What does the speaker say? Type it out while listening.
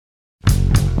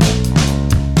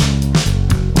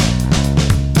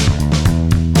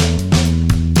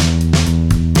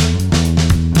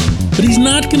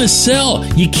not going to sell.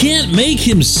 You can't make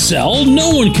him sell.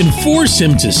 No one can force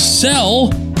him to sell.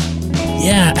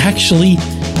 Yeah, actually,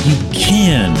 you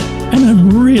can. And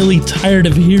I'm really tired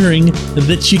of hearing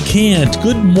that you can't.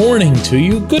 Good morning to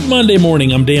you. Good Monday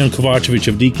morning. I'm Dejan Kovacevic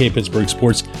of DK Pittsburgh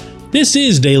Sports. This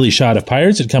is Daily Shot of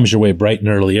Pirates. It comes your way bright and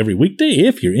early every weekday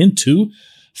if you're into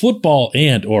football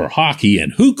and or hockey.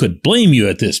 And who could blame you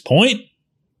at this point?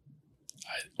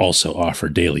 I also offer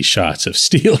daily shots of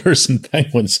Steelers and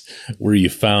Penguins where you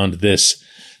found this.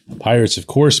 The Pirates, of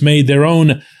course, made their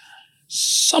own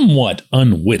somewhat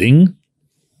unwitting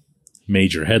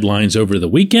major headlines over the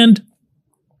weekend,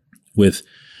 with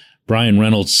Bryan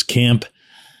Reynolds' camp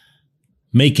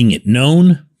making it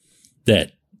known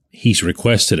that he's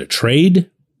requested a trade.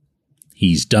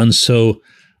 He's done so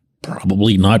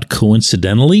probably not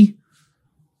coincidentally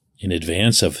in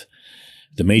advance of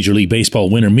the Major League Baseball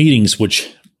winter meetings,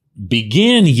 which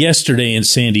began yesterday in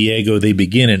San Diego. They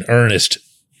begin in earnest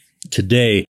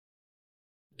today.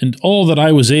 And all that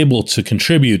I was able to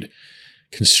contribute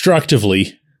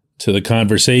constructively to the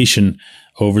conversation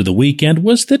over the weekend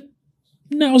was that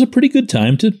now's a pretty good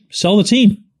time to sell the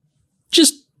team.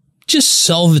 Just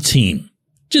sell the team.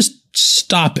 Just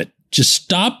stop it. Just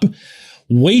stop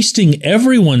wasting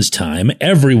everyone's time,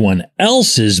 everyone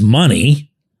else's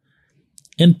money,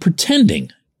 and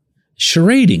pretending,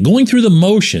 charading, going through the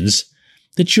motions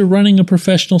that you're running a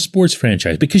professional sports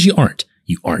franchise, because you aren't.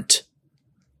 You aren't.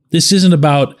 This isn't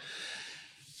about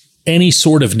any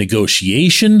sort of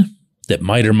negotiation that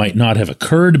might or might not have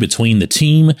occurred between the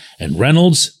team and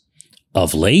Reynolds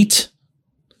of late,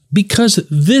 because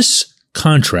this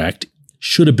contract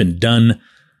should have been done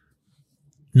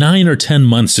 9 or 10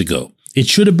 months ago. It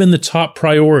should have been the top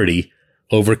priority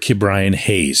over Ke'Bryan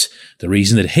Hayes. The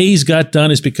reason that Hayes got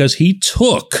done is because he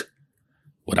took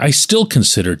what I still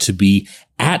consider to be,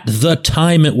 at the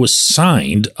time it was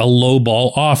signed, a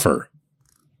lowball offer.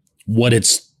 What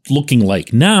it's looking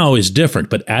like now is different,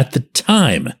 but at the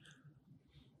time,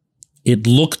 it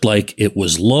looked like it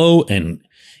was low, and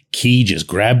Key just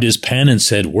grabbed his pen and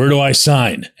said, "Where do I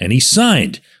sign?" And he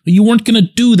signed. But you weren't going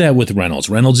to do that with Reynolds.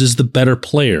 Reynolds is the better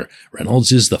player.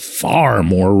 Reynolds is the far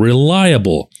more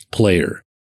reliable player.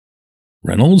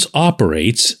 Reynolds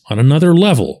operates on another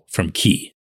level from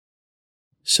Key.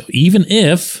 So even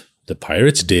if the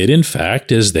Pirates did, in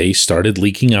fact, as they started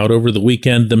leaking out over the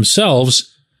weekend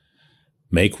themselves,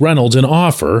 make Reynolds an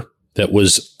offer that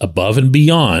was above and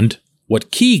beyond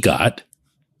what Key got,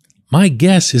 my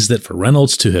guess is that for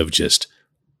Reynolds to have just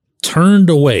turned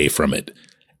away from it,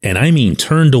 and I mean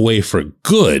turned away for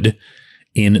good,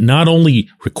 in not only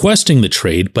requesting the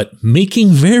trade, but making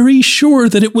very sure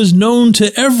that it was known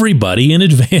to everybody in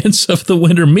advance of the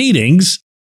winter meetings,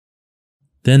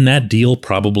 then that deal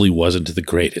probably wasn't the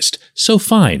greatest. So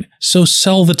fine, so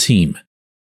sell the team.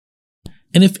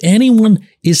 And if anyone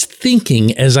is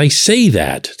thinking, as I say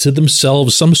that to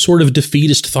themselves, some sort of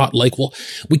defeatist thought like, well,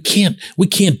 we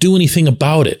can't do anything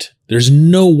about it. There's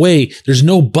no way, there's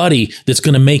nobody that's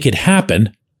going to make it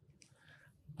happen.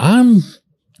 I'm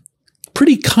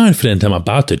pretty confident I'm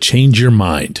about to change your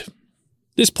mind.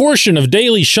 This portion of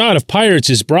Daily Shot of Pirates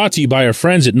is brought to you by our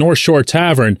friends at North Shore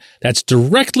Tavern. That's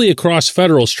directly across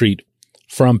Federal Street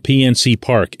from PNC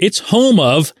Park. It's home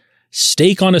of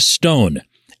Steak on a Stone,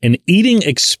 an eating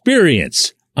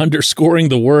experience, underscoring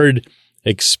the word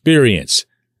experience.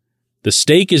 The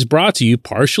steak is brought to you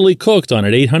partially cooked on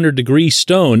an 800-degree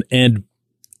stone, and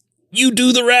you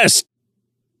do the rest.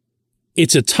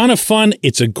 It's a ton of fun,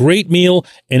 it's a great meal,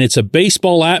 and it's a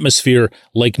baseball atmosphere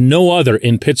like no other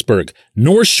in Pittsburgh.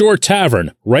 North Shore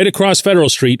Tavern, right across Federal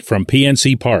Street from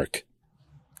PNC Park.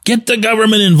 Get the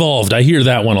government involved. I hear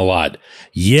that one a lot.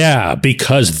 Yeah,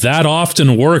 because that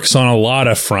often works on a lot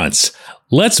of fronts.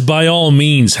 Let's by all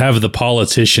means have the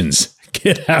politicians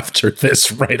get after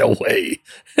this right away.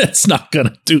 It's not going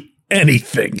to do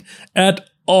anything at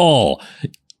all.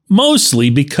 Mostly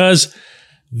because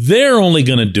they're only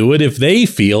going to do it if they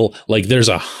feel like there's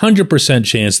 100%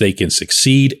 chance they can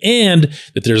succeed and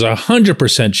that there's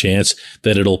 100% chance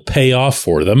that it'll pay off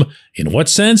for them. In what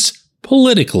sense?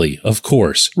 Politically, of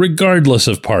course, regardless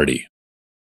of party.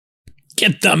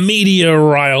 Get the media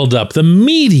riled up. The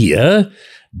media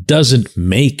doesn't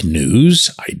make news,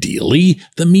 ideally.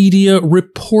 The media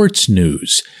reports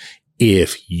news.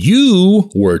 If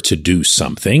you were to do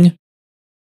something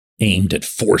aimed at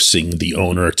forcing the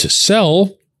owner to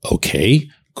sell, okay,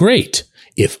 great.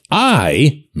 If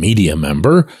I, media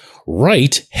member,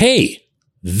 write, hey,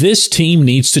 this team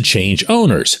needs to change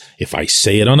owners. If I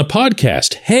say it on a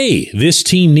podcast, hey, this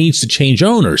team needs to change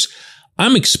owners,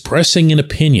 I'm expressing an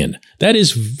opinion. That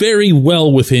is very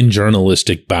well within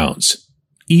journalistic bounds.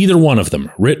 either one of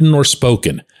them, written or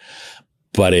spoken.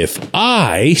 But if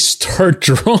I start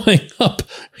drawing up,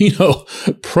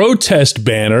 protest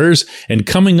banners and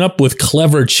coming up with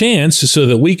clever chants so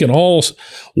that we can all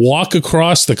walk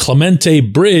across the Clemente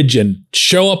Bridge and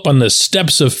show up on the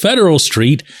steps of Federal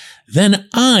Street, then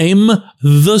I'm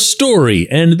the story.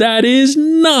 And that is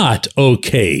not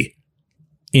okay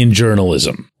in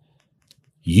journalism.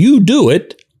 You do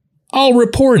it, I'll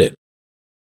report it.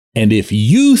 And if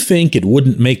you think it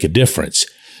wouldn't make a difference,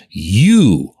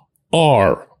 you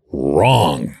are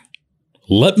wrong.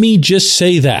 Let me just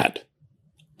say that.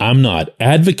 I'm not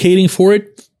advocating for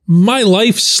it. My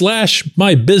life /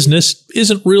 my business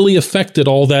isn't really affected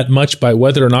all that much by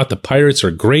whether or not the Pirates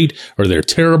are great or they're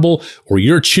terrible or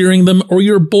you're cheering them or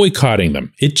you're boycotting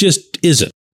them. It just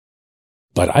isn't.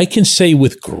 But I can say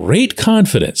with great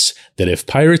confidence that if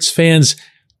Pirates fans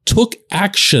took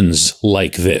actions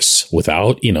like this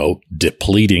without,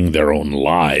 depleting their own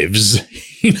lives,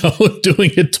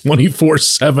 doing it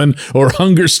 24/7 or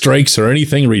hunger strikes or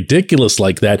anything ridiculous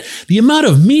like that, the amount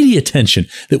of media attention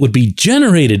that would be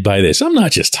generated by this, I'm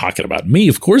not just talking about me,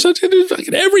 of course, I'm talking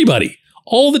about everybody,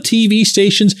 all the TV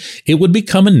stations, it would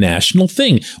become a national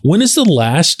thing. When is the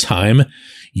last time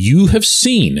you have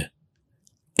seen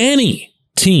any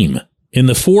team in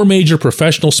the 4 major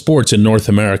professional sports in North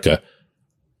America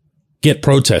get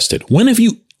protested? When have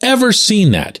you ever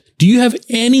seen that? Do you have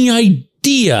any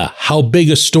idea how big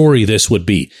a story this would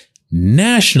be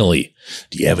nationally?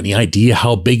 Do you have any idea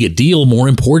how big a deal, more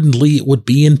importantly, it would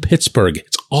be in Pittsburgh?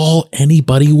 It's all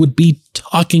anybody would be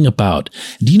talking about.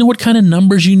 Do you know what kind of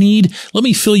numbers you need? Let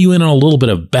me fill you in on a little bit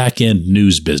of back-end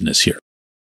news business here.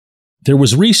 There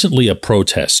was recently a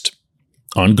protest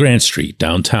on Grant Street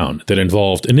downtown that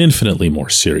involved an infinitely more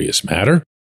serious matter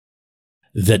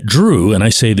that drew, and I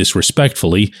say this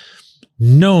respectfully,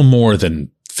 no more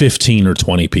than 15 or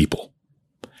 20 people.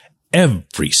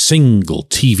 Every single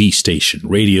TV station,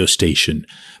 radio station,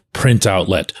 print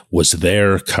outlet was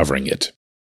there covering it.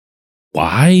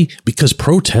 Why? Because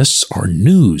protests are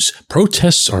news.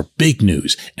 Protests are big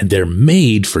news, and they're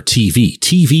made for TV.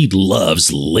 TV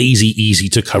loves lazy, easy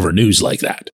to cover news like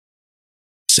that.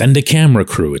 Send a camera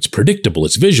crew. It's predictable.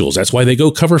 It's visuals. That's why they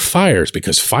go cover fires,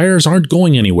 because fires aren't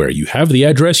going anywhere. You have the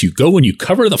address, you go and you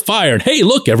cover the fire. And hey,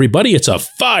 look, everybody, it's a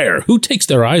fire. Who takes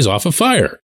their eyes off a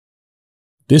fire?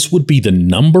 This would be the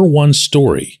number one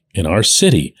story in our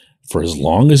city for as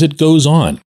long as it goes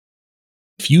on.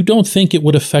 If you don't think it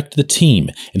would affect the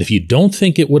team, and if you don't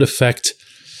think it would affect,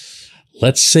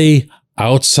 let's say,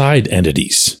 outside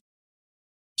entities,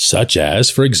 such as,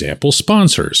 for example,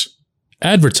 sponsors,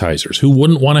 advertisers who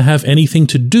wouldn't want to have anything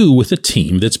to do with a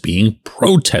team that's being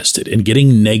protested and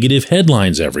getting negative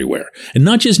headlines everywhere. And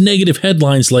not just negative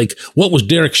headlines like, what was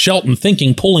Derek Shelton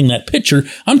thinking pulling that picture?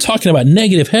 I'm talking about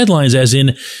negative headlines as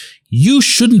in, you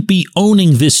shouldn't be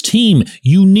owning this team.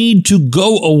 You need to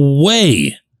go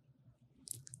away.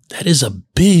 That is a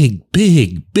big,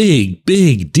 big, big,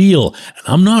 big deal. And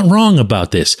I'm not wrong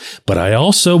about this, but I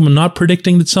also am not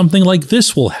predicting that something like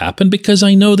this will happen because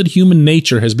I know that human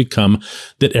nature has become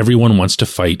that everyone wants to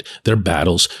fight their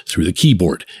battles through the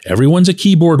keyboard. Everyone's a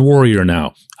keyboard warrior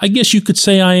now. I guess you could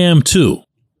say I am too.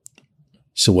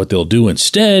 So what they'll do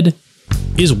instead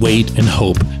is wait and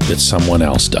hope that someone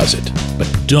else does it.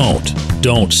 But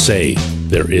don't say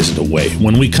there isn't a way.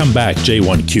 When we come back,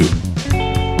 J1Q.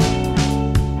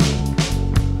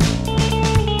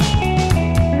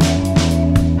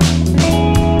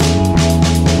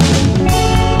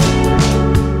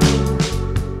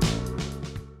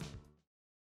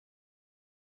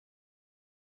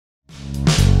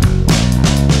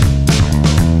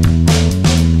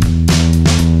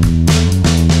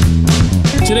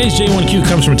 Today's J1Q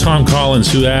comes from Tom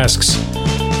Collins, who asks,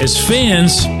 as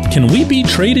fans, can we be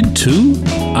traded too?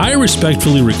 I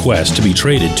respectfully request to be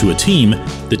traded to a team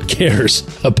that cares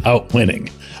about winning.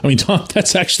 I mean, Tom,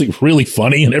 that's actually really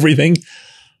funny and everything.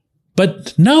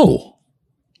 But no,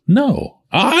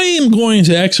 I am going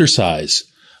to exercise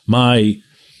my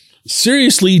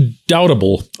seriously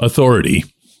doubtable authority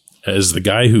as the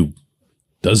guy who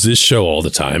does this show all the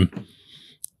time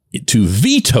to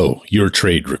veto your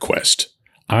trade request.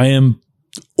 I am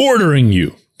ordering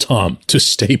you, Tom, to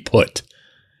stay put.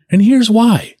 And here's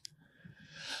why.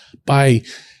 By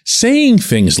saying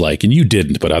things like, and you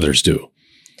didn't, but others do,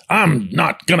 I'm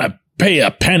not going to pay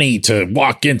a penny to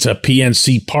walk into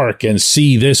PNC Park and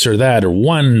see this or that, or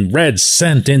 1 red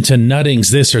cent into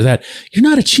Nuttings, this or that. You're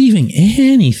not achieving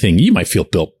anything. You might feel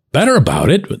better about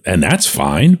it, and that's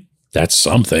fine. That's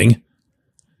something.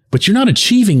 But you're not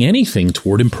achieving anything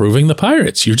toward improving the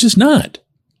Pirates. You're just not.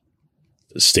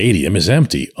 The stadium is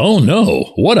empty. Oh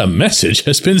no, what a message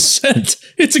has been sent.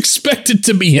 It's expected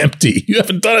to be empty. You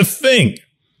haven't done a thing.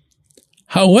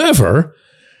 However,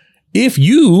 if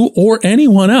you or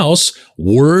anyone else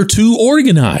were to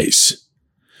organize,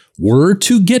 were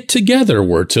to get together,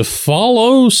 were to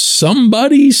follow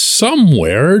somebody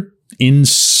somewhere in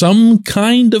some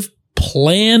kind of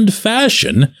planned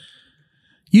fashion,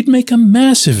 you'd make a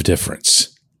massive difference.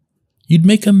 You'd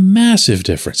make a massive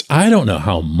difference. I don't know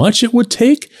how much it would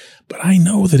take, but I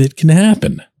know that it can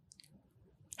happen.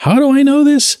 How do I know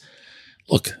this?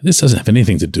 Look, this doesn't have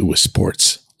anything to do with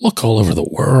sports. Look all over the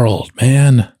world,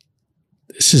 man.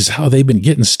 This is how they've been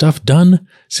getting stuff done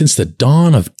since the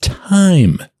dawn of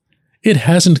time. It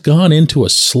hasn't gone into a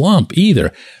slump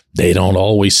either. They don't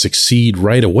always succeed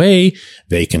right away.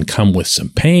 They can come with some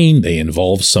pain. They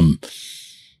involve some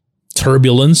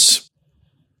turbulence.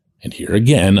 And here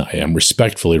again, I am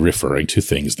respectfully referring to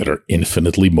things that are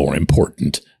infinitely more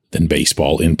important than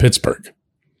baseball in Pittsburgh.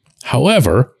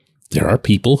 However, there are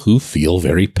people who feel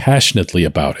very passionately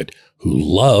about it, who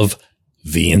love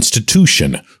the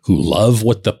institution, who love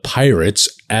what the Pirates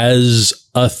as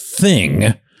a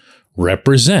thing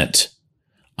represent,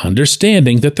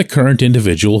 understanding that the current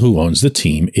individual who owns the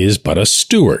team is but a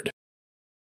steward,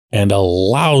 and a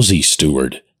lousy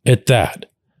steward at that.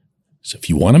 So if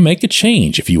you want to make a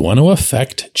change, if you want to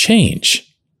affect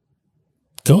change,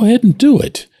 go ahead and do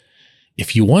it.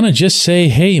 If you want to just say,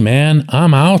 hey, man,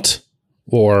 I'm out,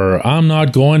 or I'm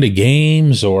not going to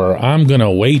games, or I'm going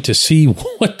to wait to see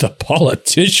what the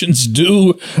politicians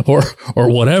do, or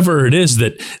whatever it is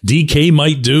that DK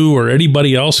might do, or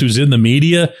anybody else who's in the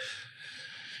media,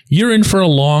 you're in for a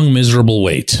long, miserable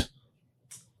wait.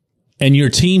 And your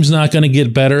team's not going to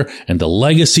get better, and the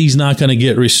legacy's not going to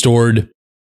get restored.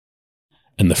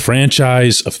 And the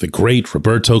franchise of the great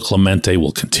Roberto Clemente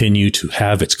will continue to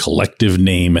have its collective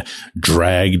name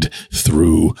dragged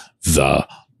through the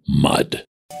mud.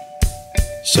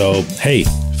 So, hey,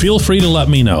 feel free to let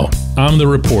me know. I'm the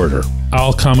reporter.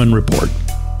 I'll come and report.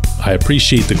 I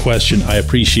appreciate the question. I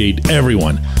appreciate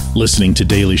everyone listening to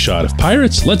Daily Shot of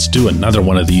Pirates. Let's do another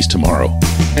one of these tomorrow.